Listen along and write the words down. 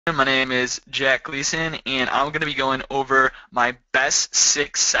My name is Jack Gleason, and I'm going to be going over my best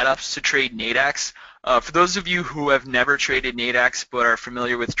 6 setups to trade Nadex. For those of you who have never traded Nadex but are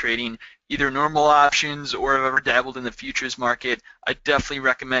familiar with trading either normal options or have ever dabbled in the futures market, I definitely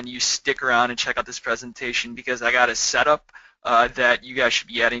recommend you stick around and check out this presentation because I got a setup that you guys should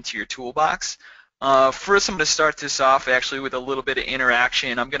be adding to your toolbox. First, I'm going to start this off actually with a little bit of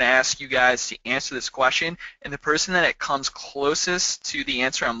interaction. I'm going to ask you guys to answer this question, and the person that it comes closest to the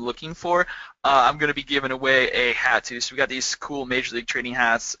answer I'm looking for, I'm going to be giving away a hat to. So we got these cool Major League Trading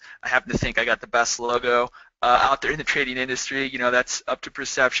hats. I happen to think I got the best logo out there in the trading industry. You know, that's up to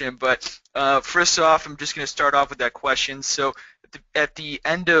perception. But first off, I'm just going to start off with that question. So at the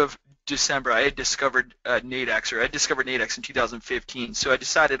end of December, I had discovered Nadex, or I discovered Nadex in 2015. So I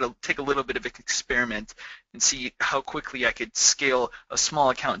decided to take a little bit of an experiment and see how quickly I could scale a small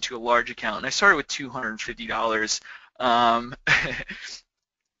account into a large account. And I started with $250.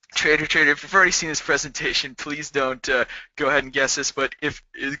 Trader, if you've already seen this presentation, please don't go ahead and guess this. But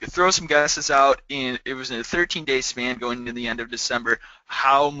throw some guesses out. It was in a 13-day span going into the end of December.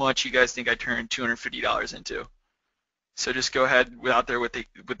 How much you guys think I turned $250 into? So just go ahead out there with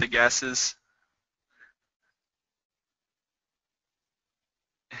the guesses.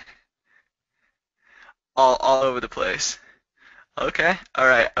 All over the place. Okay. All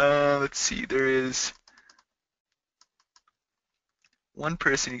right. Let's see. There is one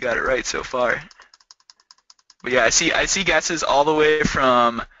person who got it right so far. But yeah, I see guesses all the way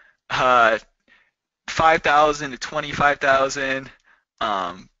from 5,000 to 25,000.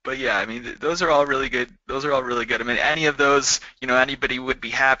 But yeah, I mean, those are all really good. Those are all really good. I mean, any of those, you know, anybody would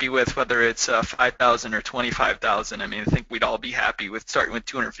be happy with, whether it's 5,000 or 25,000. I mean, I think we'd all be happy with starting with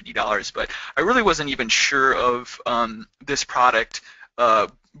 $250. But I really wasn't even sure of this product,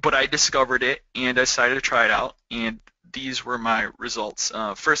 but I discovered it and I decided to try it out, and these were my results.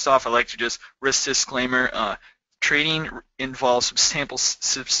 First off, I like to just risk disclaimer. Trading involves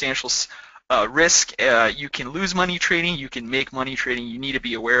substantial risk. You can lose money trading, you can make money trading. You need to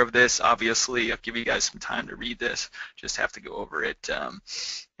be aware of this. Obviously, I'll give you guys some time to read this. Just have to go over it and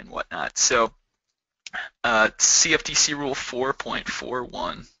whatnot. So, CFTC rule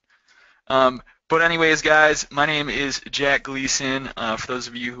 4.41. But anyways, guys, my name is Jack Gleason. For those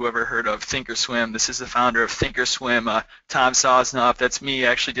of you who ever heard of Thinkorswim, this is the founder of Thinkorswim, Tom Sosnoff. That's me.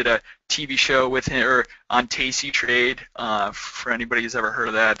 I actually did a TV show with him on Tasty Trade. For anybody who's ever heard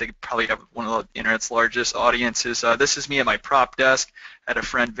of that, they probably have one of the internet's largest audiences. This is me at my prop desk. I had a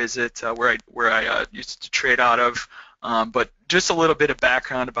friend visit where I used to trade out of. But just a little bit of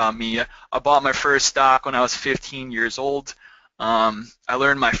background about me. I bought my first stock when I was 15 years old. I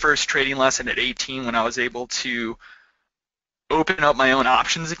learned my first trading lesson at 18 when I was able to open up my own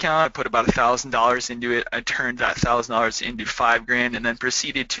options account. I put about $1,000 into it. I turned that $1,000 into $5,000 and then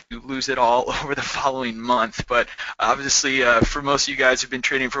proceeded to lose it all over the following month. But obviously, for most of you guys who've been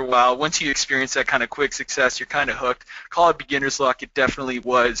trading for a while, once you experience that kind of quick success, you're kind of hooked. Call it beginner's luck. It definitely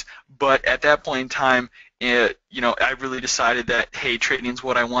was. But at that point in time, you know, I really decided that, hey, trading is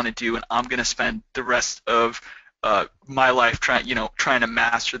what I want to do, and I'm going to spend the rest of my life trying to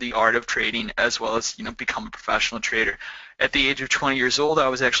master the art of trading, as well as, you know, become a professional trader. At the age of 20 years old, I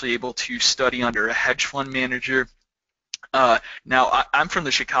was actually able to study under a hedge fund manager. Now, I'm from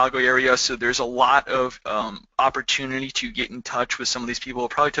the Chicago area, so there's a lot of opportunity to get in touch with some of these people.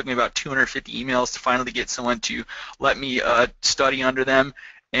 It probably took me about 250 emails to finally get someone to let me study under them.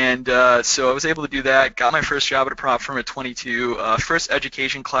 And so I was able to do that. Got my first job at a prop firm at 22. First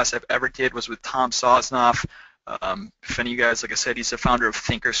education class I've ever did was with Tom Sosnoff. If any of you guys, like I said, he's the founder of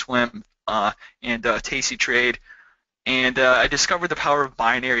Thinkorswim and Tasty Trade. And I discovered the power of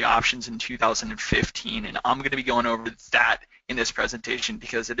binary options in 2015, and I'm going to be going over that in this presentation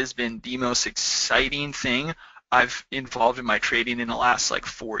because it has been the most exciting thing I've involved in my trading in the last like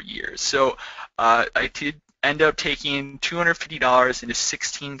 4 years. So I did end up taking $250 into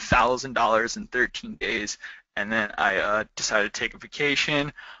 $16,000 in 13 days, and then I decided to take a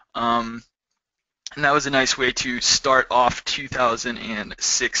vacation. And that was a nice way to start off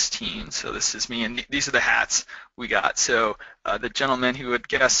 2016. So this is me, and these are the hats we got. So the gentleman who would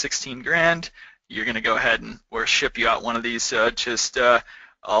guess 16 grand, you're going to go ahead and or ship you out one of these. I'll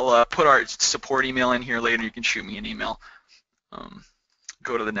put our support email in here later. You can shoot me an email.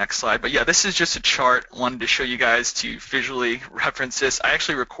 Go to the next slide. But yeah, this is just a chart. I wanted to show you guys to visually reference this. I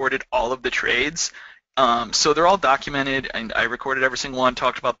actually recorded all of the trades. So they're all documented, and I recorded every single one,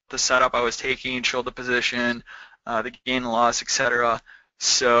 talked about the setup I was taking, showed the position, the gain and loss, etc.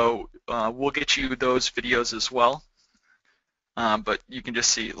 So we'll get you those videos as well. But you can just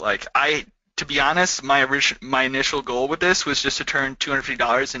see, like, I to be honest, my initial goal with this was just to turn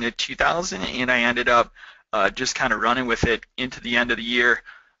 $250 into $2,000, and I ended up just kind of running with it into the end of the year.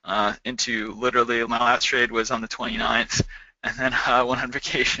 Into literally my last trade was on the 29th, and then I went on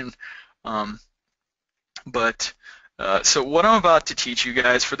vacation. So what I'm about to teach you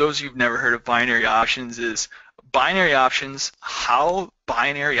guys, for those of you who've never heard of binary options, is binary options, how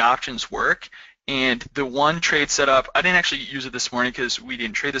binary options work. And the one trade setup, I didn't actually use it this morning because we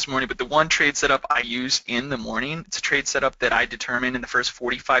didn't trade this morning, but the one trade setup I use in the morning, it's a trade setup that I determine in the first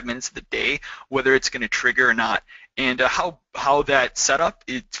 45 minutes of the day whether it's going to trigger or not. And how that setup,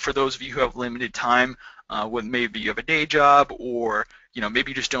 for those of you who have limited time, when maybe you have a day job, or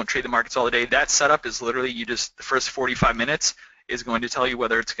maybe you just don't trade the markets all the day, that setup is literally the first 45 minutes is going to tell you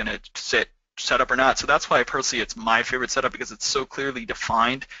whether it's going to set up or not. So that's why personally it's my favorite setup, because it's so clearly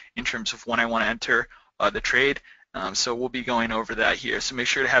defined in terms of when I want to enter the trade. So we'll be going over that here. So make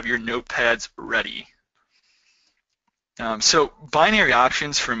sure to have your notepads ready. So binary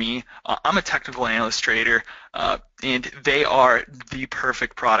options for me, I'm a technical analyst trader, and they are the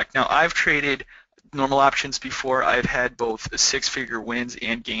perfect product. Now I've traded normal options before. I've had both six-figure wins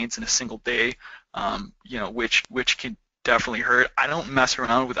and gains in a single day, which can definitely hurt. I don't mess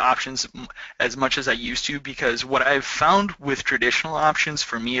around with options as much as I used to, because what I've found with traditional options,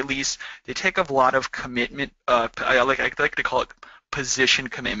 for me at least, they take a lot of commitment. I like to call it position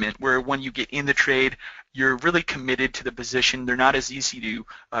commitment, where when you get in the trade, you're really committed to the position. They're not as easy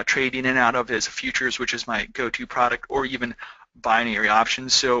to trade in and out of as futures, which is my go-to product, or even binary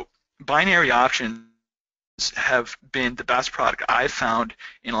options. So binary options have been the best product I've found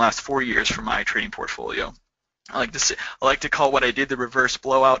in the last 4 years for my trading portfolio. I like to call what I did the reverse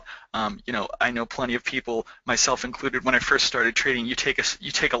blowout. I know plenty of people, myself included, when I first started trading, you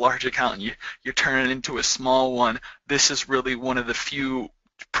take a large account and you turn it into a small one. This is really one of the few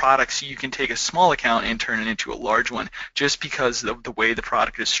products you can take a small account and turn it into a large one, just because of the way the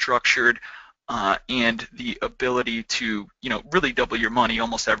product is structured, and the ability to really double your money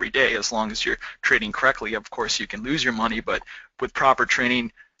almost every day as long as you're trading correctly. Of course, you can lose your money, but with proper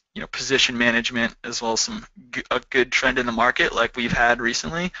training, position management, as well as a good trend in the market like we've had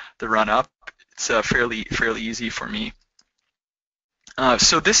recently, the run up, it's fairly easy for me.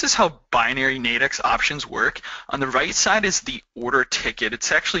 So this is how binary Nadex options work. On the right side is the order ticket.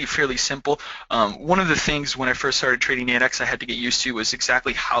 It's actually fairly simple. One of the things when I first started trading Nadex I had to get used to was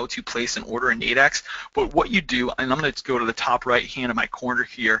exactly how to place an order in Nadex. But what you do, and I'm going to go to the top right hand of my corner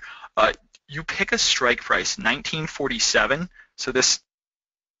here, you pick a strike price, 1947. So this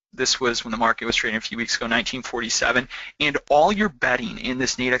was when the market was trading a few weeks ago, 1947, and all you're betting in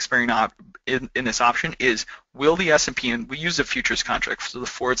this Nadex bearing in this option is, will the S&P, and we use a futures contract, so the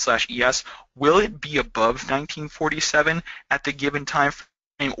 /ES, will it be above 1947 at the given time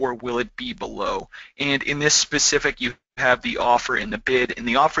frame, or will it be below? And in this specific, you have the offer and the bid, and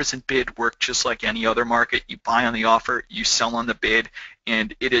the offers and bid work just like any other market. You buy on the offer, you sell on the bid,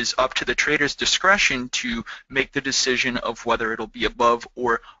 and it is up to the trader's discretion to make the decision of whether it'll be above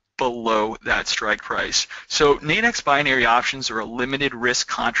or below that strike price. So Nadex binary options are a limited risk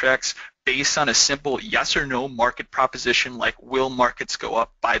contracts based on a simple yes or no market proposition, like will markets go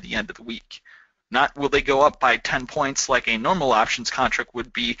up by the end of the week? Not will they go up by 10 points like a normal options contract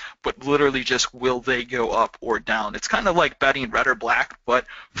would be, but literally just will they go up or down. It's kind of like betting red or black, but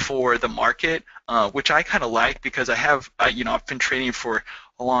for the market, which I kind of like, because I've been trading for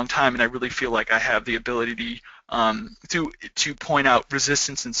a long time, and I really feel like I have the ability to point out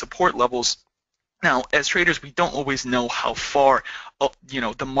resistance and support levels. Now, as traders, we don't always know how far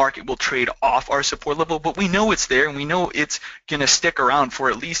the market will trade off our support level, but we know it's there, and we know it's going to stick around for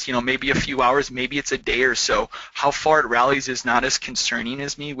at least maybe a few hours, maybe it's a day or so. How far it rallies is not as concerning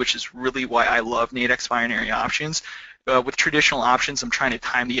as me, which is really why I love Nadex binary options. With traditional options, I'm trying to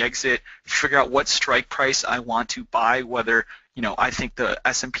time the exit, figure out what strike price I want to buy, whether I think the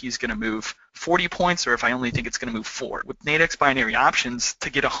S&P is going to move 40 points, or if I only think it's going to move 4. With Nadex binary options, to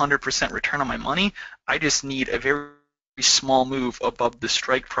get 100% return on my money, I just need a very small move above the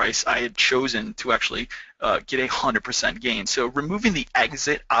strike price I had chosen to actually get a 100% gain. So removing the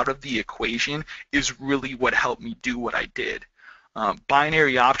exit out of the equation is really what helped me do what I did.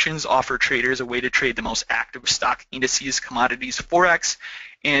 Binary options offer traders a way to trade the most active stock indices, commodities, Forex,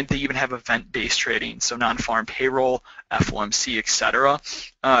 and they even have event-based trading, so non-farm payroll, FOMC, etc.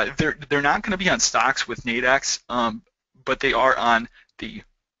 They're not going to be on stocks with Nadex, but they are on the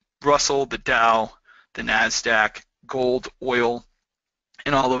Russell, the Dow, the NASDAQ, gold, oil,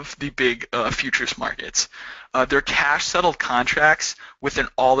 and all of the big futures markets. They're cash-settled contracts with an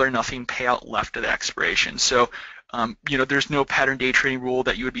all-or-nothing payout left at expiration. So There's no pattern day trading rule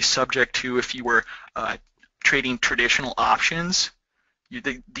that you would be subject to if you were trading traditional options.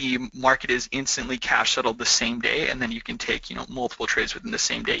 The market is instantly cash settled the same day, and then you can take multiple trades within the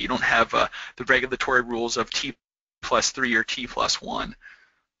same day. You don't have the regulatory rules of T+3 or T+1,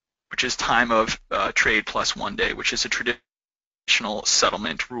 which is time of trade plus 1 day, which is a traditional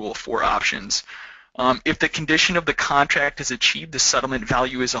settlement rule for options. If the condition of the contract is achieved, the settlement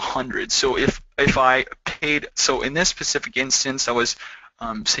value is 100. So if I paid, so in this specific instance, I was,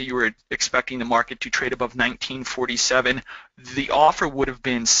 say you were expecting the market to trade above 1947, the offer would have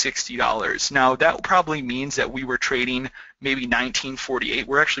been $60. Now that probably means that we were trading maybe 1948.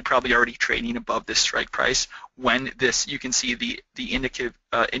 We're actually probably already trading above this strike price when this, you can see the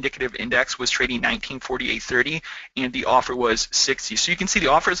indicative index was trading 1948.30 and the offer was 60. So you can see the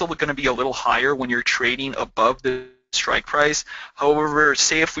offer is going to be a little higher when you're trading above the strike price. However,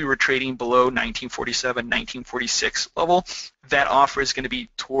 say if we were trading below 1947, 1946 level, that offer is going to be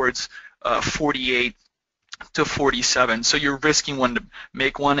towards 48 to 47. So you're risking one to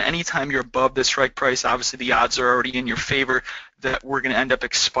make one. Anytime you're above the strike price, obviously the odds are already in your favor that we're going to end up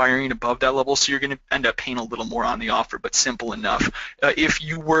expiring above that level. So you're going to end up paying a little more on the offer, but simple enough. If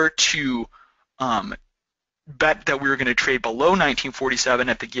you were to bet that we were going to trade below 1947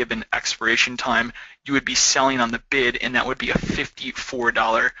 at the given expiration time, you would be selling on the bid, and that would be a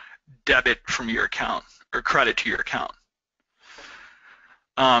 $54 debit from your account or credit to your account.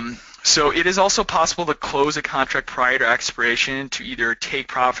 So it is also possible to close a contract prior to expiration to either take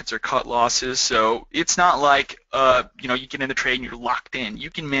profits or cut losses. So it's not like you get in the trade and you're locked in. You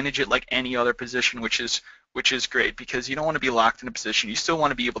can manage it like any other position, which is great because you don't want to be locked in a position. You still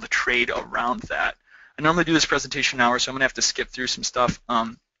want to be able to trade around that. I normally do this presentation an hour, so I'm going to have to skip through some stuff.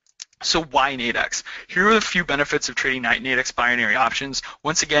 So why Nadex? Here are a few benefits of trading Nadex binary options.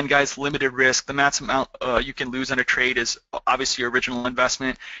 Once again, guys, limited risk. The max amount you can lose on a trade is obviously your original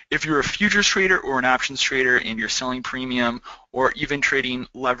investment. If you're a futures trader or an options trader and you're selling premium or even trading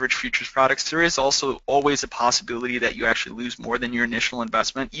leveraged futures products, there is also always a possibility that you actually lose more than your initial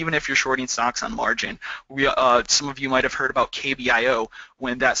investment, even if you're shorting stocks on margin. Some of you might have heard about KBIO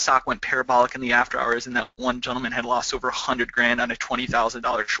when that stock went parabolic in the after hours and that one gentleman had lost over 100 grand on a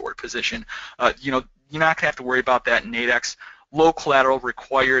 $20,000 short position. You're not going to have to worry about that in Nadex. Low collateral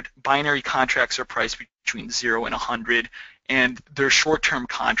required. Binary contracts are priced between 0 and 100. And they're short-term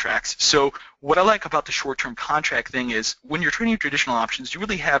contracts. So what I like about the short-term contract thing is when you're trading traditional options, you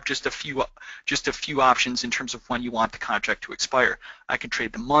really have just a few options in terms of when you want the contract to expire. I can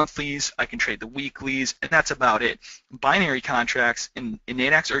trade the monthlies, I can trade the weeklies, and that's about it. Binary contracts in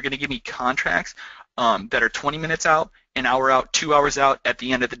Nadex are going to give me contracts that are 20 minutes out, an hour out, 2 hours out at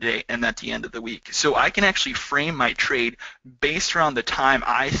the end of the day and at the end of the week. So I can actually frame my trade based around the time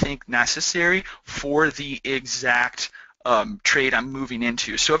I think necessary for the exact trade I'm moving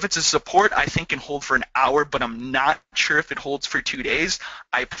into. So if it's a support I think can hold for an hour, but I'm not sure if it holds for 2 days,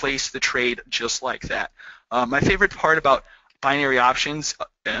 I place the trade just like that. My favorite part about binary options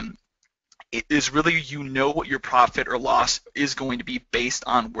is really what your profit or loss is going to be based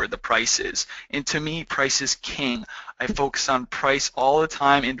on where the price is. And to me, price is king. I focus on price all the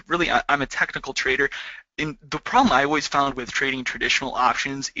time, and really I'm a technical trader. And the problem I always found with trading traditional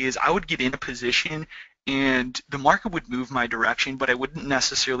options is I would get in a position and the market would move my direction, but I wouldn't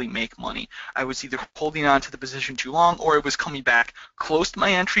necessarily make money. I was either holding on to the position too long or it was coming back close to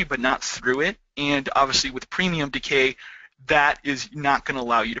my entry but not through it. And obviously with premium decay, that is not going to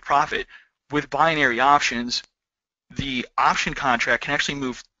allow you to profit. With binary options, the option contract can actually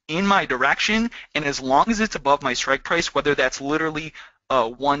move in my direction, and as long as it's above my strike price, whether that's literally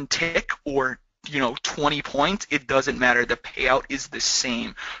 1 tick or 20 points, it doesn't matter. The payout is the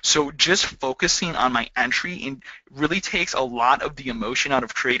same. So just focusing on my entry really takes a lot of the emotion out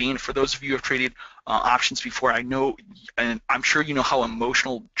of trading. For those of you who have traded options before, I know, and I'm sure you know how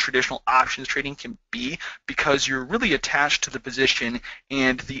emotional traditional options trading can be because you're really attached to the position,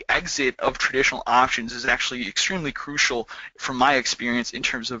 and the exit of traditional options is actually extremely crucial from my experience in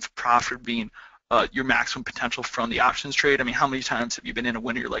terms of profit being your maximum potential from the options trade. I mean, how many times have you been in a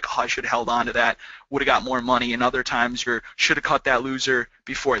winner, you're like, oh, I should have held on to that, would have got more money, and other times you should have cut that loser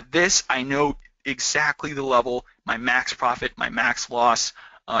before. This, I know exactly the level, my max profit, my max loss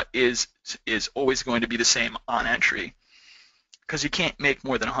is always going to be the same on entry because you can't make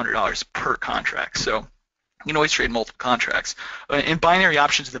more than $100 per contract. So you can always trade multiple contracts. And binary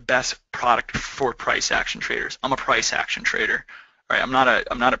options are the best product for price action traders. I'm a price action trader. All right, I'm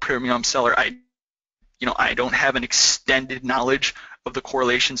not a premium seller. I don't have an extended knowledge of the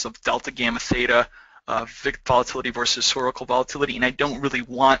correlations of delta, gamma, theta. volatility versus historical volatility, and I don't really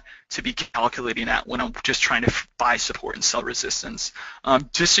want to be calculating that when I'm just trying to buy support and sell resistance.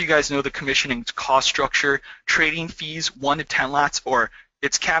 Just so you guys know the commission and cost structure, trading fees 1 to 10 lots, or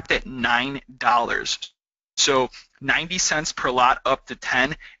it's capped at $9. So 90 cents per lot up to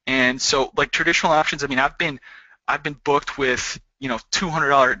 10. And so like traditional options, I mean, I've been booked with, you know,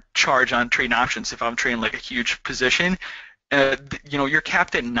 $200 charge on trading options if I'm trading like a huge position. You know, you're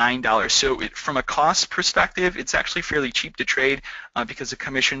capped at $9. So from a cost perspective, it's actually fairly cheap to trade because the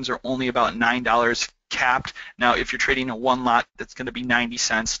commissions are only about $9 capped. Now, if you're trading a 1 lot, that's going to be 90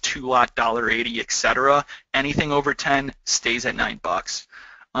 cents, 2 lot, $1.80, etc. Anything over 10 stays at $9.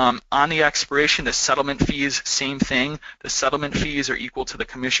 On the expiration, the settlement fees, same thing. The settlement fees are equal to the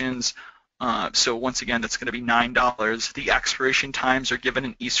commissions. So once again, that's going to be $9. The expiration times are given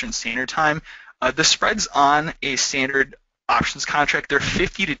in Eastern Standard Time. The spreads on a standard options contract, they're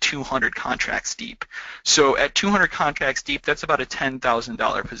 50 to 200 contracts deep. So at 200 contracts deep, that's about a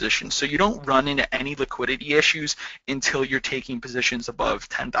 $10,000 position. So you don't run into any liquidity issues until you're taking positions above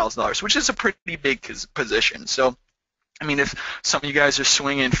 $10,000, which is a pretty big position. So I mean, if some of you guys are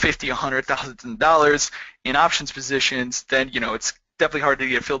swinging $50,000, $100,000 in options positions, then, you know, it's definitely hard to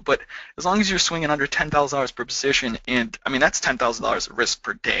get filled. But as long as you're swinging under $10,000 per position, and I mean, that's $10,000 of risk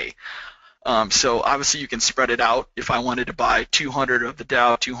per day. So obviously you can spread it out. If I wanted to buy 200 of the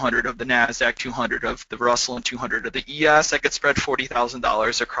Dow, 200 of the Nasdaq, 200 of the Russell, and 200 of the ES, I could spread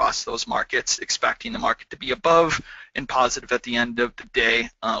 $40,000 across those markets, expecting the market to be above and positive at the end of the day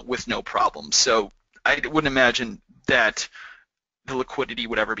with no problem. So I wouldn't imagine that the liquidity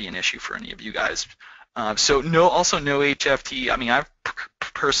would ever be an issue for any of you guys. Also no HFT. I mean, I've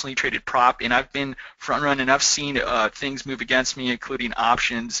personally traded prop, and I've been front running. I've seen things move against me, including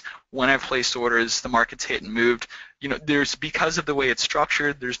options. When I've placed orders, the market's hit and moved. You know, because of the way it's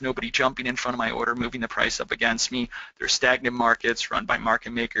structured, there's nobody jumping in front of my order, moving the price up against me. There's stagnant markets run by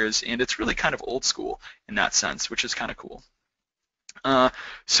market makers, and it's really kind of old school in that sense, which is kind of cool.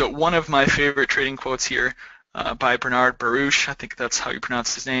 So one of my favorite trading quotes here by Bernard Baruch, I think that's how you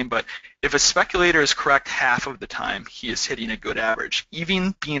pronounce his name, but if a speculator is correct half of the time, he is hitting a good average.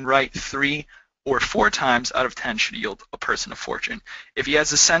 Even being right 3 or 4 times out of 10 should yield a person of fortune. If he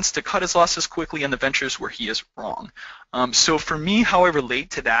has the sense to cut his losses quickly on the ventures where he is wrong. So for me, how I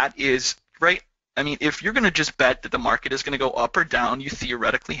relate to that is, right, I mean, if you're going to just bet that the market is going to go up or down, you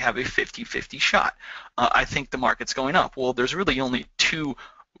theoretically have a 50-50 shot. I think the market's going up. Well, there's really only 2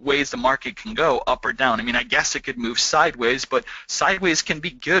 ways the market can go, up or down. I mean, I guess it could move sideways, but sideways can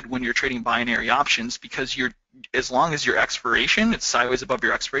be good when you're trading binary options because as long as your expiration, it's sideways above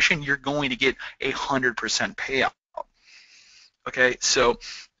your expiration, you're going to get 100% payout. Okay, so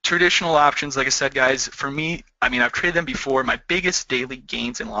traditional options, like I said, guys, for me, I mean, I've traded them before. My biggest daily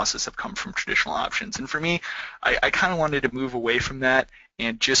gains and losses have come from traditional options. And for me, I kind of wanted to move away from that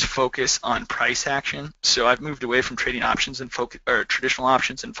and just focus on price action. So I've moved away from trading options and traditional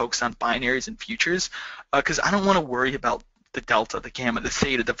options and focus on binaries and futures because I don't want to worry about the delta, the gamma, the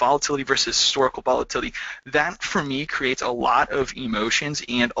theta, the volatility versus historical volatility. That, for me, creates a lot of emotions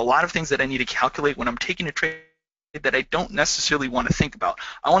and a lot of things that I need to calculate when I'm taking a trade that I don't necessarily want to think about.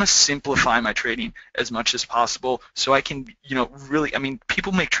 I want to simplify my trading as much as possible so I can, you know, really, I mean,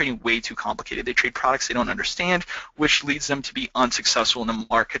 people make trading way too complicated. They trade products they don't understand, which leads them to be unsuccessful in the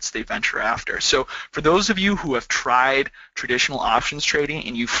markets they venture after. So for those of you who have tried traditional options trading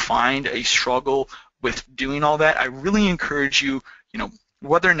and you find a struggle with doing all that, I really encourage you, you know,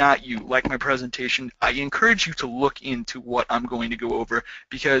 whether or not you like my presentation, I encourage you to look into what I'm going to go over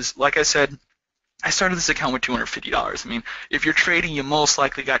because, like I said, I started this account with $250. I mean, if you're trading, you most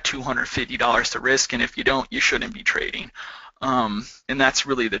likely got $250 to risk, and if you don't, you shouldn't be trading. And that's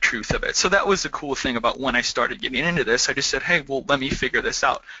really the truth of it. So that was the cool thing about when I started getting into this. I just said, hey, well, let me figure this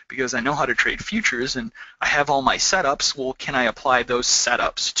out because I know how to trade futures and I have all my setups. Well, can I apply those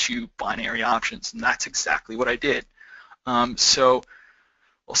setups to binary options? And that's exactly what I did. So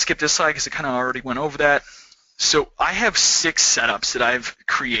I'll skip this slide because I kind of already went over that. So I have 6 setups that I've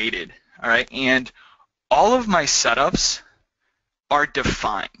created. All right, and all of my setups are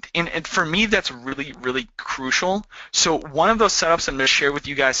defined, and for me that's really, really crucial. So one of those setups I'm going to share with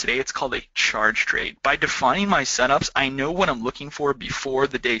you guys today, it's called a charge trade. By defining my setups, I know what I'm looking for before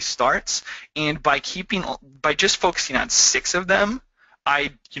the day starts, and by just focusing on 6 of them,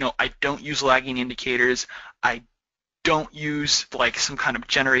 I don't use lagging indicators. I don't use like some kind of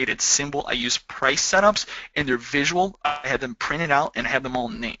generated symbol. I use price setups, and they're visual. I have them printed out, and I have them all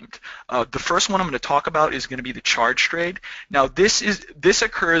named. The first one I'm going to talk about is going to be the charge trade. Now, this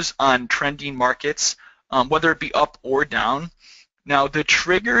occurs on trending markets, whether it be up or down. Now the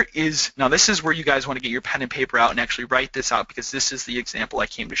trigger is, now this is where you guys want to get your pen and paper out and actually write this out, because this is the example I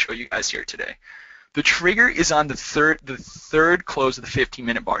came to show you guys here today. The trigger is on the third close of the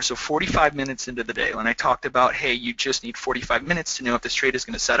 15-minute bar, so 45 minutes into the day. When I talked about, hey, you just need 45 minutes to know if this trade is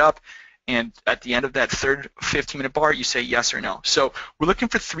going to set up, and at the end of that third 15-minute bar, you say yes or no. So we're looking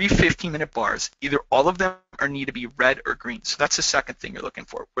for 3 15-minute bars. Either all of them need to be red or green. So that's the second thing you're looking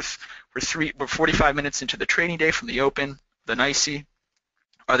for. We're 45 minutes into the trading day from the open, the NYSE.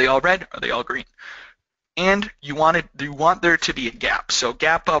 Are they all red? Are they all green? And you want there to be a gap. So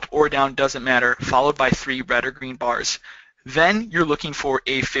gap up or down doesn't matter, followed by 3 red or green bars. Then you're looking for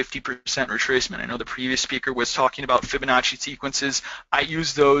a 50% retracement. I know the previous speaker was talking about Fibonacci sequences. I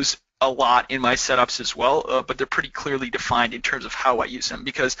use those a lot in my setups as well, but they're pretty clearly defined in terms of how I use them,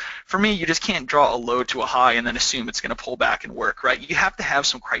 because for me, you just can't draw a low to a high and then assume it's going to pull back and work, right? You have to have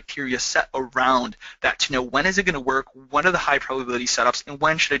some criteria set around that to know when is it going to work, when are the high probability setups, and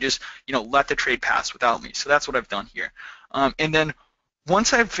when should I just, let the trade pass without me. So that's what I've done here. And then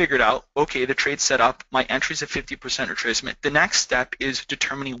once I've figured out, okay, the trade's set up, my entry's a 50% retracement, the next step is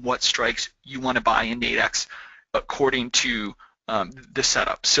determining what strikes you want to buy in Nadex according to the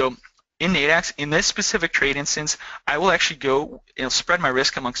setup. So in Nadex, in this specific trade instance, I will actually go and spread my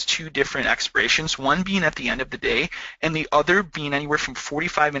risk amongst 2 different expirations, one being at the end of the day, and the other being anywhere from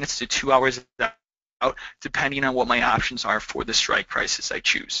 45 minutes to 2 hours out, depending on what my options are for the strike prices I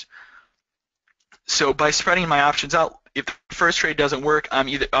choose. So by spreading my options out, if the first trade doesn't work,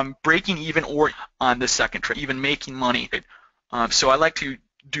 I'm breaking even or on the second trade, even making money. So I like to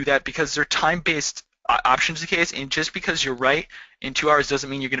do that because they're time-based options the case, and just because you're right in 2 hours doesn't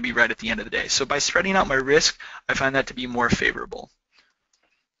mean you're going to be right at the end of the day. So by spreading out my risk, I find that to be more favorable.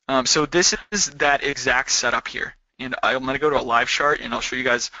 So this is that exact setup here, and I'm going to go to a live chart and I'll show you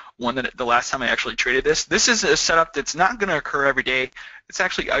guys one that the last time I actually traded this. This is a setup that's not going to occur every day.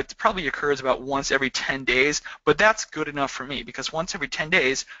 It probably occurs about once every 10 days, but that's good enough for me, because once every 10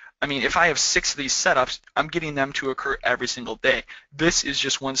 days, if I have 6 of these setups, I'm getting them to occur every single day. This is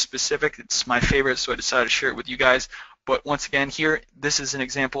just one specific. It's my favorite, so I decided to share it with you guys. But once again, here, this is an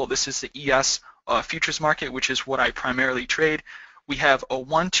example. This is the ES futures market, which is what I primarily trade. We have a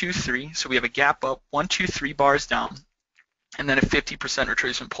 1, 2, 3, so we have a gap up, 1, 2, 3 bars down, and then a 50%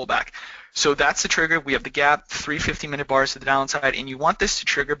 retracement pullback. So that's the trigger. We have the gap, 3 50-minute bars to the downside, and you want this to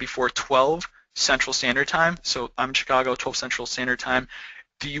trigger before 12 Central Standard Time. So I'm in Chicago, 12 Central Standard Time.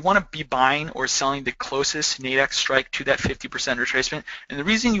 Do you want to be buying or selling the closest Nadex strike to that 50% retracement? And the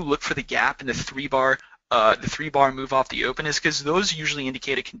reason you look for the gap in the 3-bar move off the open is because those usually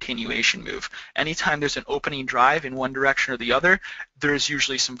indicate a continuation move. Anytime there's an opening drive in one direction or the other, there's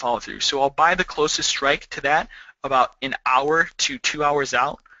usually some follow through. So I'll buy the closest strike to that about an hour to 2 hours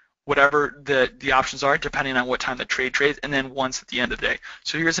out, whatever the options are, depending on what time the trade trades, and then once at the end of the day.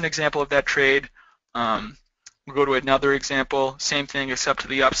 So here's an example of that trade. We'll go to another example, same thing except to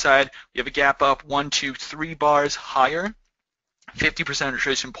the upside. We have a gap up, 1, 2, 3 bars higher, 50%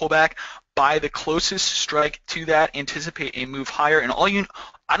 retracement pullback. Buy the closest strike to that, anticipate a move higher, and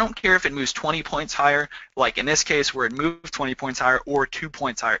I don't care if it moves 20 points higher, like in this case where it moved 20 points higher or 2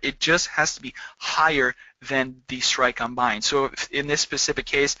 points higher. It just has to be higher than the strike I'm buying. So if in this specific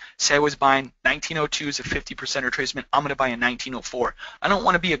case, say I was buying 1902 as a 50% retracement, I'm going to buy a 1904. I don't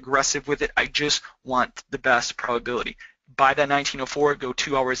want to be aggressive with it. I just want the best probability. Buy that 1904, go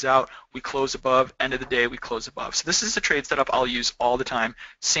 2 hours out, we close above, end of the day, we close above. So this is the trade setup I'll use all the time.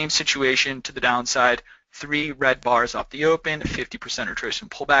 Same situation to the downside, 3 red bars off the open, 50% retracement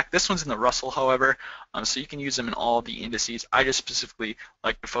pullback. This one's in the Russell, however, so you can use them in all the indices. I just specifically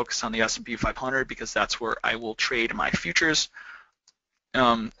like to focus on the S&P 500 because that's where I will trade my futures.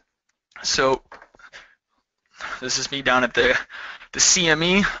 So this is me down at the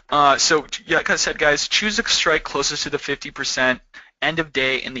CME. So like I said, guys, choose a strike closest to the 50% end of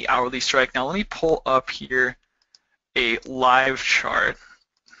day in the hourly strike. Now let me pull up here a live chart.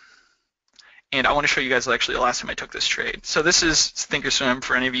 And I want to show you guys actually the last time I took this trade. So this is Thinkorswim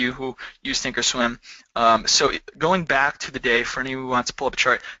for any of you who use Thinkorswim. So going back to the day, for anyone who wants to pull up a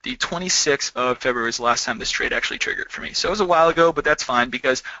chart, the 26th of February is the last time this trade actually triggered for me. So it was a while ago, but that's fine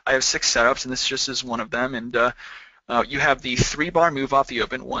because I have 6 setups, and this just is one of them. And you have the 3-bar move off the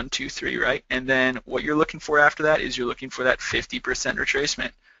open, 1, 2, 3, right? And then what you're looking for after that is you're looking for that 50%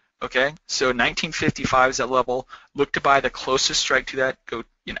 retracement. Okay, so 1955 is that level. Look to buy the closest strike to that, go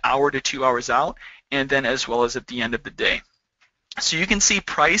an hour to 2 hours out, and then as well as at the end of the day. So you can see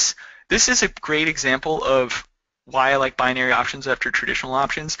price. This is a great example of why I like binary options after traditional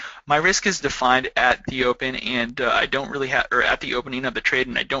options. My risk is defined at the open, and I don't really have, or at the opening of the trade,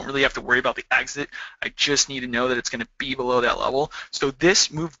 and I don't really have to worry about the exit. I just need to know that it's going to be below that level. So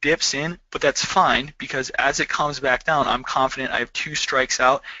this move dips in, but that's fine because as it comes back down, I'm confident I have 2 strikes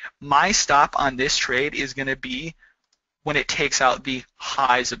out. My stop on this trade is going to be when it takes out the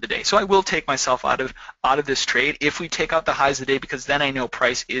highs of the day. So I will take myself out of this trade if we take out the highs of the day, because then I know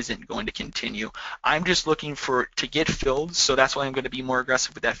price isn't going to continue. I'm just looking to get filled, so that's why I'm going to be more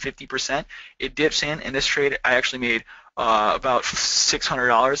aggressive with that 50%. It dips in, and this trade I actually made about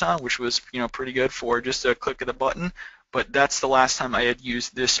 $600 on, which was pretty good for just a click of the button. But that's the last time I had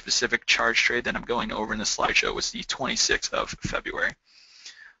used this specific charge trade that I'm going over in the slideshow. Was the 26th of February.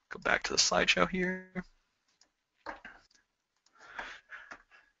 Go back to the slideshow here.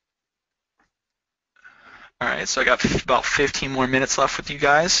 All right, so I got about 15 more minutes left with you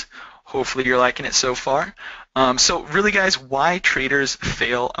guys. Hopefully you're liking it so far. So really, guys, why traders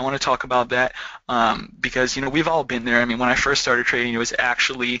fail, I want to talk about that because we've all been there. I mean, when I first started trading, it was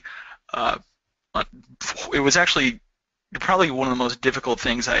actually probably one of the most difficult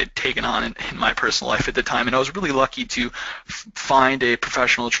things I had taken on in my personal life at the time, and I was really lucky to find a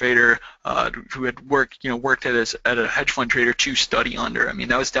professional trader who had worked at a hedge fund trader to study under. I mean,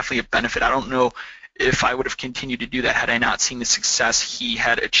 that was definitely a benefit. I don't know if I would have continued to do that had I not seen the success he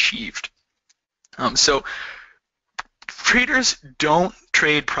had achieved. So traders don't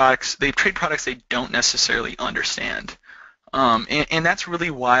trade products. They trade products they don't necessarily understand. And that's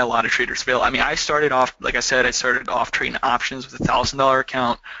really why a lot of traders fail. I mean, I started off, like I said, trading options with a $1,000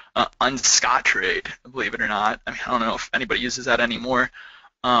 account on Scottrade, believe it or not. I mean, I don't know if anybody uses that anymore,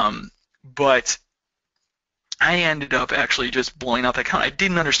 but I ended up actually just blowing out that account. I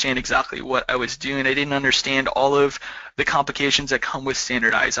didn't understand exactly what I was doing. I didn't understand all of the complications that come with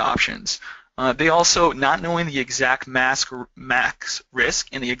standardized options. They also, not knowing the exact max risk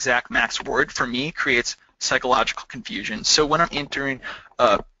and the exact max reward, for me, creates psychological confusion. So when I'm entering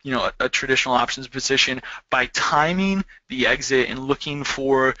a traditional options position, by timing the exit and looking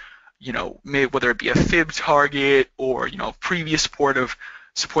for maybe whether it be a fib target or previous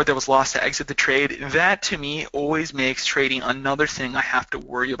support that was lost to exit the trade, that to me always makes trading another thing I have to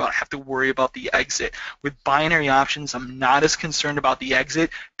worry about. I have to worry about the exit. With binary options, I'm not as concerned about the exit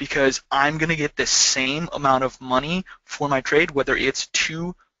because I'm going to get the same amount of money for my trade, whether it's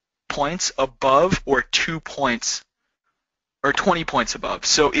 2 points above or 2 points or 20 points above.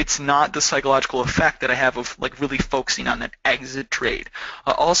 So it's not the psychological effect that I have of really focusing on that exit trade.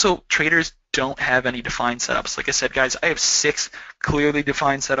 Also, traders don't have any defined setups. Like I said, guys, I have 6 clearly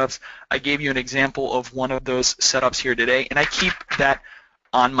defined setups. I gave you an example of one of those setups here today, and I keep that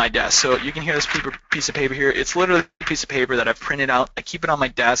on my desk. So you can hear this piece of paper here. It's literally a piece of paper that I've printed out. I keep it on my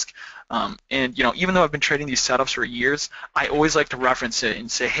desk, and even though I've been trading these setups for years, I always like to reference it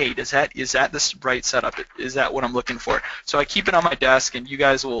and say, hey, is that this right setup? Is that what I'm looking for? So I keep it on my desk, and you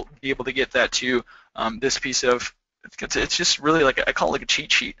guys will be able to get that too. This piece of it's just really I call it like a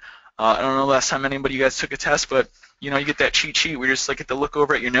cheat sheet. I don't know the last time anybody of you guys took a test, but you get that cheat sheet where you just get to look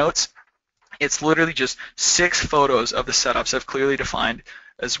over at your notes. It's literally just 6 photos of the setups I've clearly defined,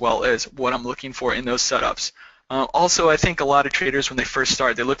 as well as what I'm looking for in those setups. Also, I think a lot of traders, when they first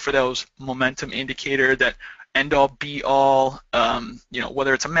start, they look for those momentum indicator, that end-all, be-all,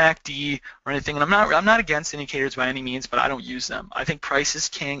 whether it's a MACD or anything. And I'm not against indicators by any means, but I don't use them. I think price is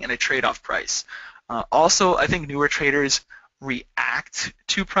king, and I trade off price. Also, I think newer traders react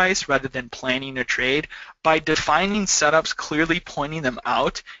to price rather than planning a trade. By defining setups, clearly pointing them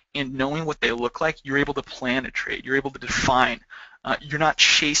out, and knowing what they look like, you're able to plan a trade. You're able to define. You're not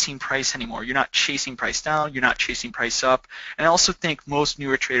chasing price anymore. You're not chasing price down. You're not chasing price up. And I also think most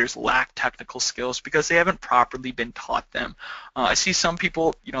newer traders lack technical skills because they haven't properly been taught them. I see some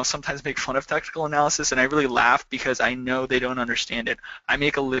people, sometimes make fun of technical analysis, and I really laugh because I know they don't understand it. I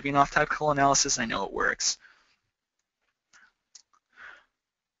make a living off technical analysis. I know it works.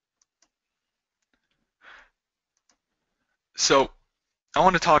 So I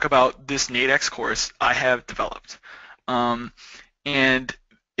want to talk about this Nadex course I have developed. And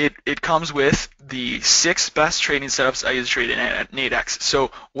it comes with the 6 best trading setups I use to trade at Nadex.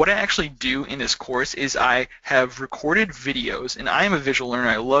 So what I actually do in this course is I have recorded videos, and I am a visual learner.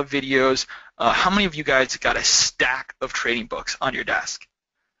 I love videos. How many of you guys got a stack of trading books on your desk?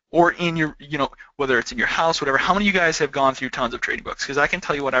 Or in your, whether it's in your house, whatever, how many of you guys have gone through tons of trading books? Because I can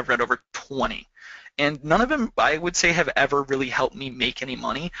tell you what, I've read over 20. and none of them, I would say, have ever really helped me make any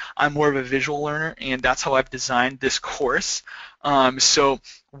money. I'm more of a visual learner, and that's how I've designed this course. So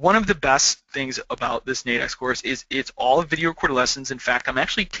one of the best things about this Nadex course is it's all video recorded lessons. In fact, I'm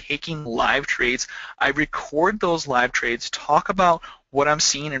actually taking live trades. I record those live trades, talk about what I'm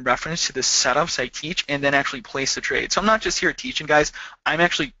seeing in reference to the setups I teach, and then actually place the trade. So I'm not just here teaching, guys. I'm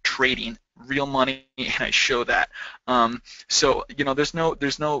actually trading real money, and I show that. So there's no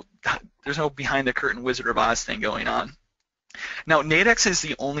behind the curtain Wizard of Oz thing going on. Now, Nadex is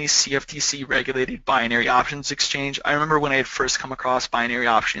the only CFTC regulated binary options exchange. I remember when I had first come across binary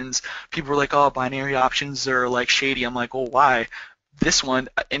options, people were like, "Oh, binary options are like shady." I'm like, "Well, why?" This one,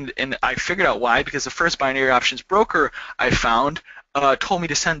 and I figured out why, because the first binary options broker I found told me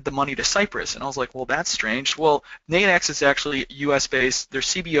to send the money to Cyprus, and I was like, well, that's strange. Well, Nadex is actually U.S. based. They're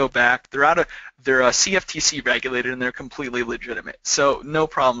CBO backed. They're CFTC regulated, and they're completely legitimate. So no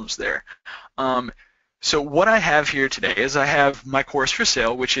problems there. So what I have here today is I have my course for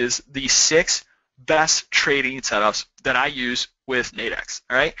sale, which is the 6 best trading setups that I use with Nadex.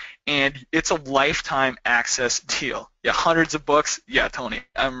 All right, and it's a lifetime access deal. Yeah, hundreds of books. Yeah, Tony,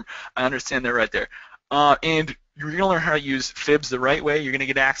 I understand that right there. And you're going to learn how to use fibs the right way. You're going to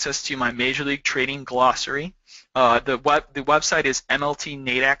get access to my Major League Trading glossary. The website is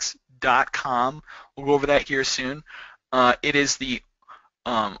mltnadex.com. We'll go over that here soon. It is the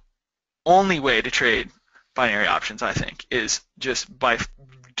only way to trade binary options, I think, is just by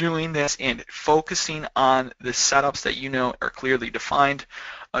doing this and focusing on the setups that you know are clearly defined.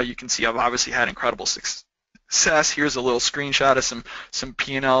 You can see I've obviously had incredible success. Here's a little screenshot of some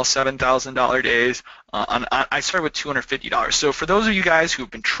P&L $7,000 days. I started with $250. So for those of you guys who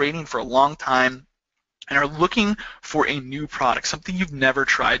have been trading for a long time and are looking for a new product, something you've never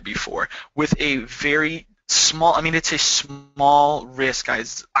tried before, with a very small, it's a small risk,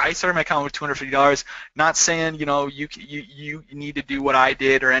 guys. I started my account with $250. Not saying you need to do what I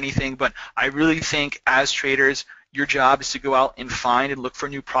did or anything, but I really think as traders, your job is to go out and find and look for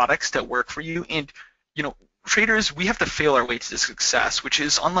new products that work for you. And traders, we have to fail our way to success, which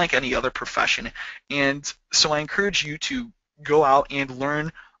is unlike any other profession. And so I encourage you to go out and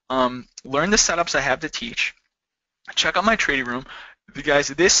learn the setups I have to teach. Check out my trading room. Guys,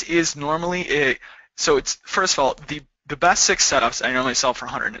 this is normally so it's, first of all, the best 6 setups I normally sell for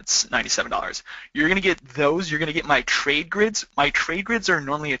 $197. You're going to get those. You're going to get my trade grids. My trade grids are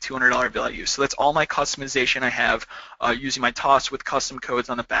normally a $200 value. So that's all my customization I have using my TOS with custom codes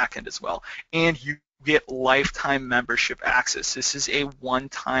on the back end as well. And you get lifetime membership access. This is a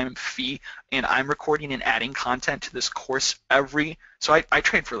one-time fee, and I'm recording and adding content to this course so I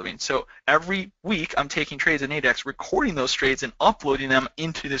trade for a living. So every week I'm taking trades in Nadex, recording those trades and uploading them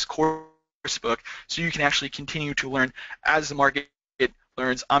into this course book so you can actually continue to learn as the market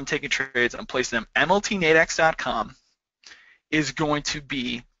learns. I'm taking trades, I'm placing them. mltnadex.com is going to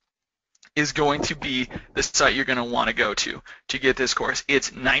be the site you're going to want to go to get this course.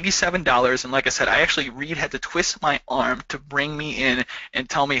 It's $97, and like I said, Reed had to twist my arm to bring me in and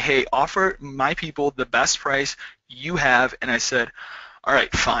tell me, hey, offer my people the best price you have, and I said, all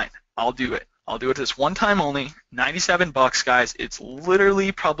right, fine, I'll do it. I'll do it this one time only, $97, guys. It's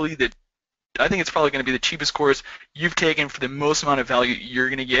literally probably I think it's probably going to be the cheapest course you've taken for the most amount of value you're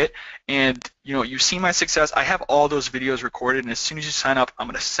going to get. And you've seen my success. I have all those videos recorded, and as soon as you sign up, I'm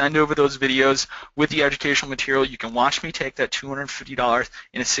going to send over those videos with the educational material. You can watch me take that $250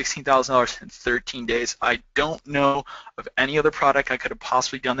 into $16,000 in 13 days. I don't know of any other product I could have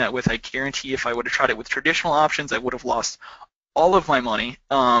possibly done that with. I guarantee if I would have tried it with traditional options, I would have lost all of my money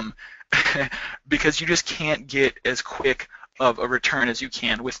because you just can't get as quick of a return as you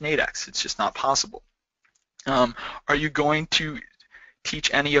can with Nadex. It's just not possible. Are you going to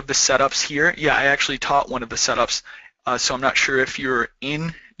teach any of the setups here? Yeah, I actually taught one of the setups, so I'm not sure if you were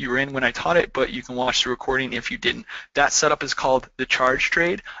in when I taught it, but you can watch the recording if you didn't. That setup is called the charge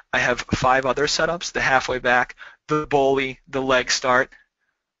trade. I have 5 other setups: the halfway back, the bully, the leg start.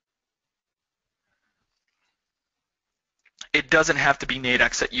 It doesn't have to be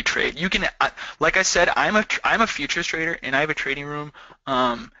Nadex that you trade. You can, like I said, I'm a futures trader, and I have a trading room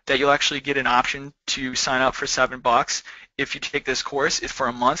that you'll actually get an option to sign up for $7 if you take this course. It's for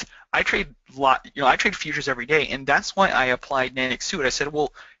a month. I trade I trade futures every day, and that's why I applied Nadex to it. I said,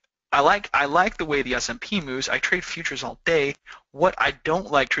 well, I like the way the S&P moves. I trade futures all day. What I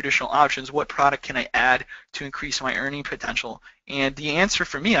don't like traditional options. What product can I add to increase my earning potential? And the answer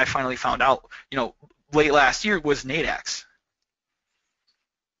for me, I finally found out, late last year, was Nadex.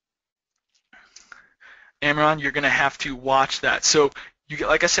 Amron, you're going to have to watch that. So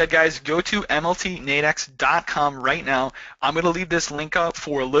like I said, guys, go to mltnadex.com right now. I'm going to leave this link up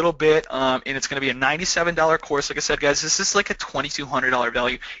for a little bit, and it's going to be a $97 course. Like I said, guys, this is like a $2,200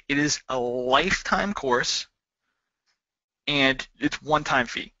 value. It is a lifetime course, and it's one-time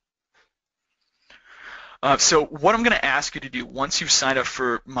fee. So what I'm going to ask you to do once you've signed up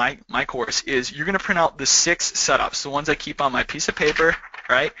for my course is you're going to print out the 6 setups, the ones I keep on my piece of paper,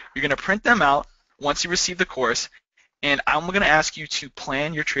 right? You're going to print them out once you receive the course, and I'm going to ask you to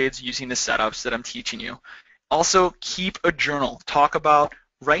plan your trades using the setups that I'm teaching you. Also, keep a journal.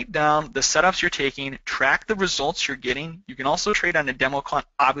 Write down the setups you're taking, track the results you're getting. You can also trade on a demo account.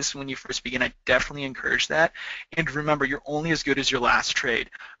 Obviously, when you first begin, I definitely encourage that. And remember, you're only as good as your last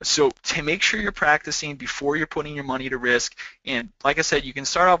trade. So to make sure you're practicing before you're putting your money to risk. And like I said, you can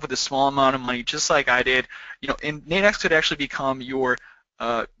start off with a small amount of money, just like I did. And Nadex could actually become your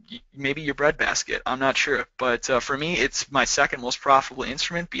maybe your breadbasket. I'm not sure, but for me, it's my second most profitable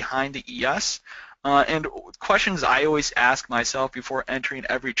instrument behind the ES. And questions I always ask myself before entering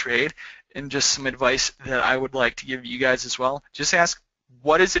every trade, and just some advice that I would like to give you guys as well. Just ask,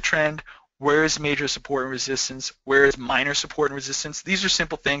 what is the trend? Where is major support and resistance? Where is minor support and resistance? These are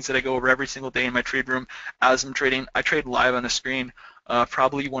simple things that I go over every single day in my trade room as I'm trading. I trade live on the screen.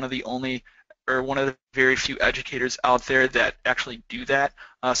 Probably one of the very few educators out there that actually do that.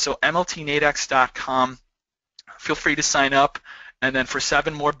 So mltnadex.com. Feel free to sign up. And then for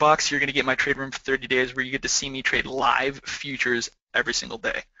 $7 more, you're going to get my trade room for 30 days where you get to see me trade live futures every single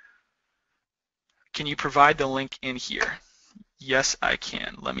day. Can you provide the link in here? Yes, I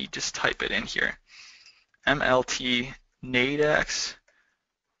can. Let me just type it in here.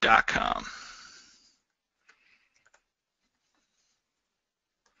 mltnadex.com.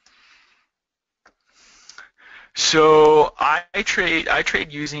 So I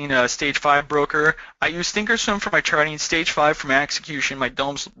trade using a Stage 5 broker. I use Thinkorswim for my charting, Stage 5 for my execution. My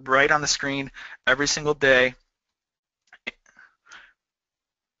dome's right on the screen every single day.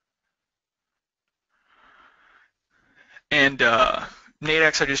 And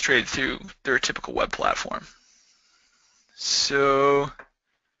Nadex I just trade through their typical web platform. So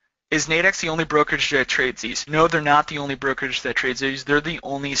is Nadex the only brokerage that trades these? No, they're not the only brokerage that trades these. They're the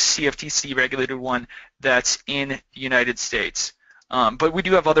only CFTC regulated one that's in the United States. But we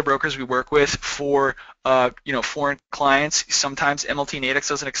do have other brokers we work with for foreign clients. Sometimes Nadex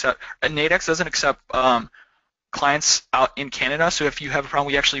doesn't accept clients out in Canada. So if you have a problem,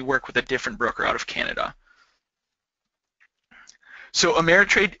 we actually work with a different broker out of Canada. So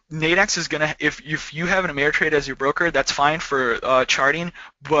Ameritrade, Nadex is gonna, if you have an Ameritrade as your broker, that's fine for charting,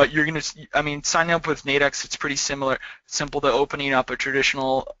 but you're gonna, signing up with Nadex, it's pretty simple to opening up a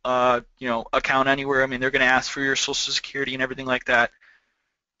traditional, account anywhere. They're gonna ask for your social security and everything like that.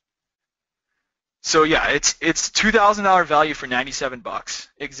 So yeah, it's $2,000 value for $97.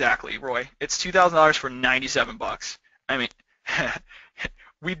 Exactly, Roy. It's $2,000 for $97.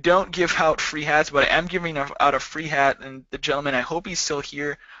 We don't give out free hats, but I am giving out a free hat, and the gentleman, I hope he's still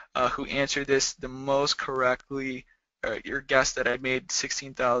here, who answered this the most correctly. Your guess that I made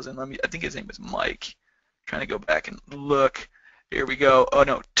 16,000. I think his name was Mike. I'm trying to go back and look. Here we go. Oh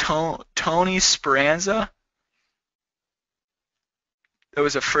no, Tony Speranza. That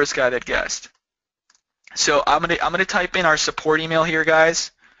was the first guy that guessed. So I'm gonna type in our support email here, guys.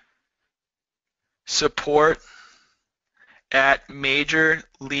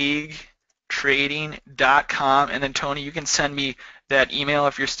 support@majorleaguetrading.com, and then Tony, you can send me that email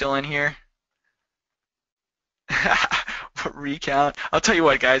if you're still in here. Recount. I'll tell you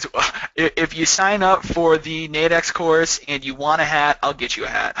what, guys, if you sign up for the Nadex course and you want a hat, I'll get you a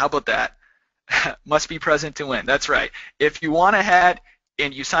hat. How about that? Must be present to win. That's right. If you want a hat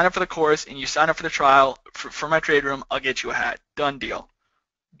and you sign up for the course and you sign up for the trial for my trade room, I'll get you a hat. Done deal.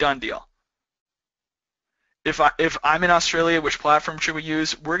 Done deal. If I'm in Australia, which platform should we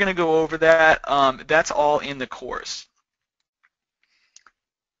use? We're going to go over that. That's all in the course.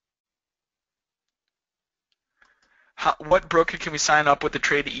 What broker can we sign up with the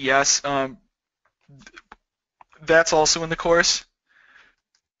trade to ES? That's also in the course.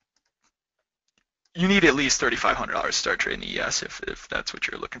 You need at least $3,500 to start trading the ES if that's what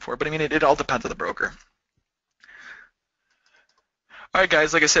you're looking for. But it all depends on the broker. All right,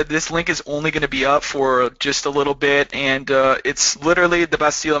 guys, like I said, this link is only going to be up for just a little bit, and it's literally the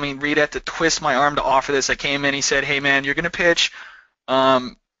best deal. Reed had to twist my arm to offer this. I came in, he said, hey, man, you're going to pitch,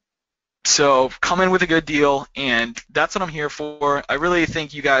 so come in with a good deal, and that's what I'm here for. I really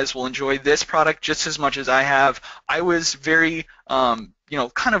think you guys will enjoy this product just as much as I have. I was very, kind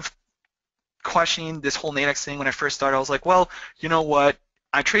of questioning this whole Nadex thing when I first started. I was like, well, you know what?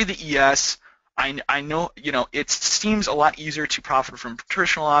 I trade the ES. I know, it seems a lot easier to profit from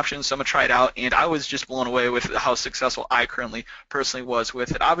traditional options, so I'm going to try it out, and I was just blown away with how successful I personally was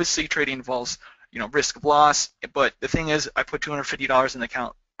with it. Obviously, trading involves, risk of loss, but the thing is, I put $250 in the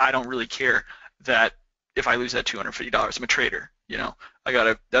account. I don't really care that if I lose that $250. I'm a trader,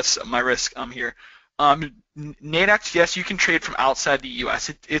 that's my risk. I'm here. Nadex, yes, you can trade from outside the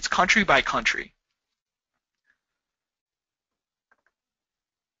U.S. It's country by country.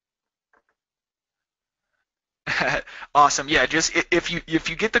 Awesome. Yeah, just if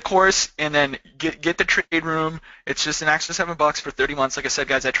you get the course and then get the trade room, it's just an extra $7 for 30 months. Like I said,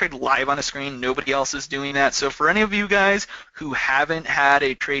 guys, I trade live on the screen. Nobody else is doing that. So for any of you guys who haven't had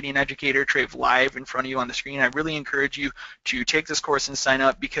a trading educator trade live in front of you on the screen, I really encourage you to take this course and sign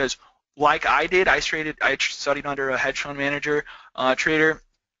up, because like I did, I studied under a hedge fund manager trader.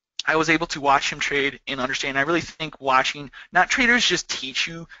 I was able to watch him trade and understand. I really think watching, not traders just teach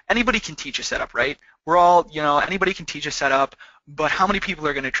you. Anybody can teach a setup, right? We're all, anybody can teach a setup, but how many people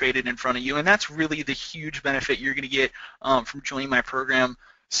are going to trade it in front of you? And that's really the huge benefit you're going to get from joining my program.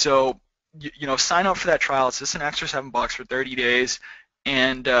 So, sign up for that trial. It's just an extra $7 for 30 days,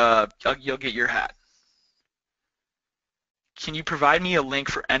 and you'll get your hat. Can you provide me a link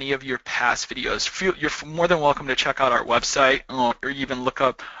for any of your past videos? You're more than welcome to check out our website, or even look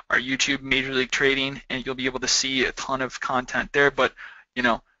up our YouTube, Major League Trading, and you'll be able to see a ton of content there. But,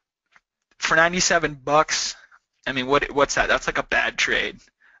 for $97, I mean, what's that? That's like a bad trade.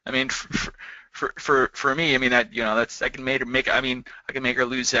 I mean, for me, I mean, I can make her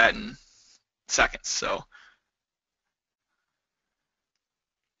lose that in seconds. So.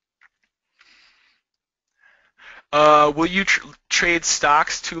 Will you trade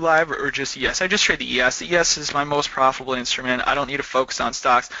stocks to live or just ES? I just trade the ES. The ES is my most profitable instrument. I don't need to focus on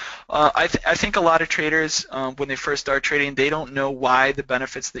stocks. I think a lot of traders, when they first start trading, they don't know why the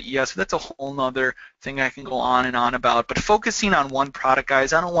benefits of the ES. That's a whole nother thing I can go on and on about. But focusing on one product,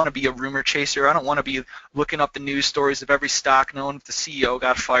 guys, I don't want to be a rumor chaser. I don't want to be looking up the news stories of every stock, knowing if the CEO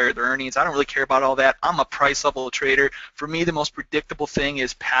got fired, their earnings. I don't really care about all that. I'm a price level trader. For me, the most predictable thing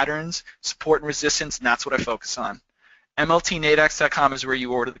is patterns, support and resistance, and that's what I focus on. MLTnadex.com is where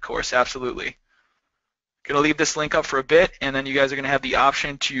you order the course, absolutely. Going to leave this link up for a bit, and then you guys are going to have the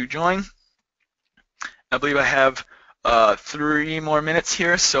option to join. I believe I have 3 more minutes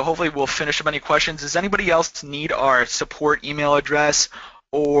here, so hopefully we'll finish up any questions. Does anybody else need our support email address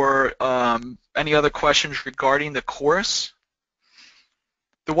or any other questions regarding the course?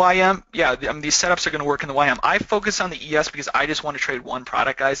 The YM, yeah, these setups are going to work in the YM. I focus on the ES because I just want to trade one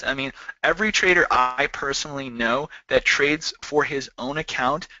product, guys. I mean, every trader I personally know that trades for his own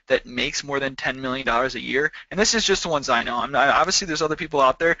account that makes more than $10 million a year, and this is just the ones I know. Obviously, there's other people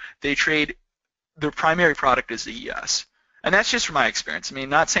out there, they trade, their primary product is the ES. And that's just from my experience. I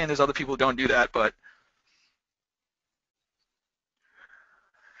mean, not saying there's other people who don't do that, but.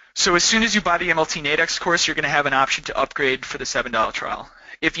 So as soon as you buy the MLT Nadex course, you're going to have an option to upgrade for the $7 trial.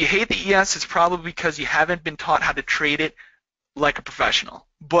 If you hate the ES, it's probably because you haven't been taught how to trade it like a professional.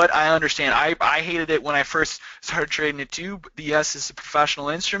 But I understand. I hated it when I first started trading it too. But the ES is a professional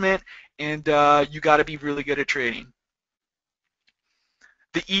instrument, and you got to be really good at trading.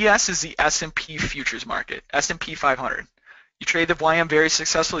 The ES is the S&P futures market, S&P 500. You trade the YM very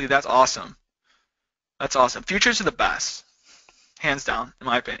successfully. That's awesome. That's awesome. Futures are the best, hands down, in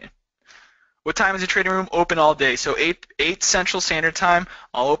my opinion. What time is the trading room? Open all day. So 8 Central Standard Time,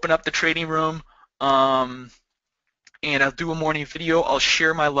 I'll open up the trading room, and I'll do a morning video. I'll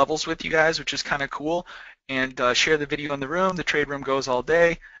share my levels with you guys, which is kind of cool, and share the video in the room. The trade room goes all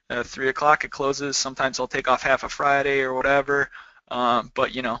day. 3 o'clock it closes. Sometimes I'll take off half a Friday or whatever,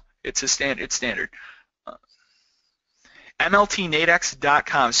 but it's standard.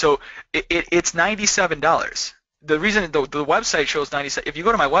 MLTnadex.com. So it's $97. The reason the website shows 97, if you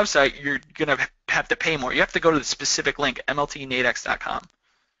go to my website, you're going to have to pay more. You have to go to the specific link, MLTnadex.com.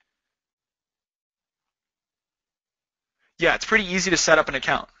 Yeah, it's pretty easy to set up an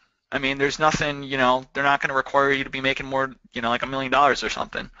account. I mean, there's nothing, they're not going to require you to be making more, like $1 million or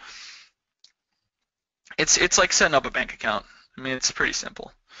something. It's like setting up a bank account. I mean, it's pretty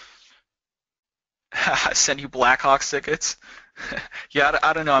simple. Send you Blackhawks tickets. Yeah,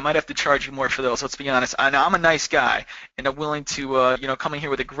 I don't know. I might have to charge you more for those. Let's be honest. I'm a nice guy, and I'm willing to, come in here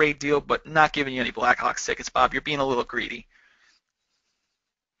with a great deal, but not giving you any Blackhawks tickets, Bob. You're being a little greedy.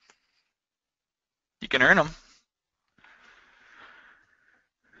 You can earn them.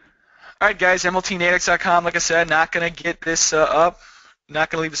 All right, guys. MLTnadex.com. Like I said, not gonna get this up. Not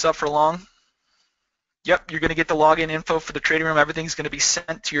gonna leave this up for long. Yep, you're gonna get the login info for the trading room. Everything's gonna be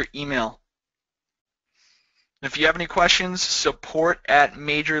sent to your email. If you have any questions,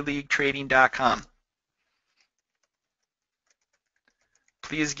 support@majorleaguetrading.com.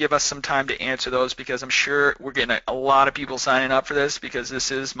 Please give us some time to answer those, because I'm sure we're getting a lot of people signing up for this, because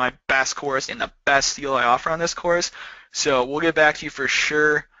this is my best course and the best deal I offer on this course. So we'll get back to you for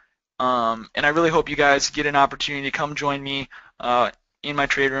sure. And I really hope you guys get an opportunity to come join me in my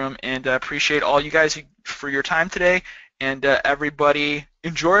trade room, and appreciate all you guys for your time today. And everybody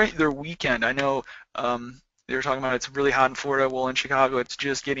enjoy their weekend. I know they were talking about it's really hot in Florida. Well, in Chicago, it's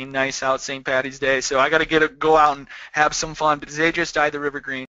just getting nice out, St. Patty's Day. So I got to go out and have some fun. But today just dyed the river green.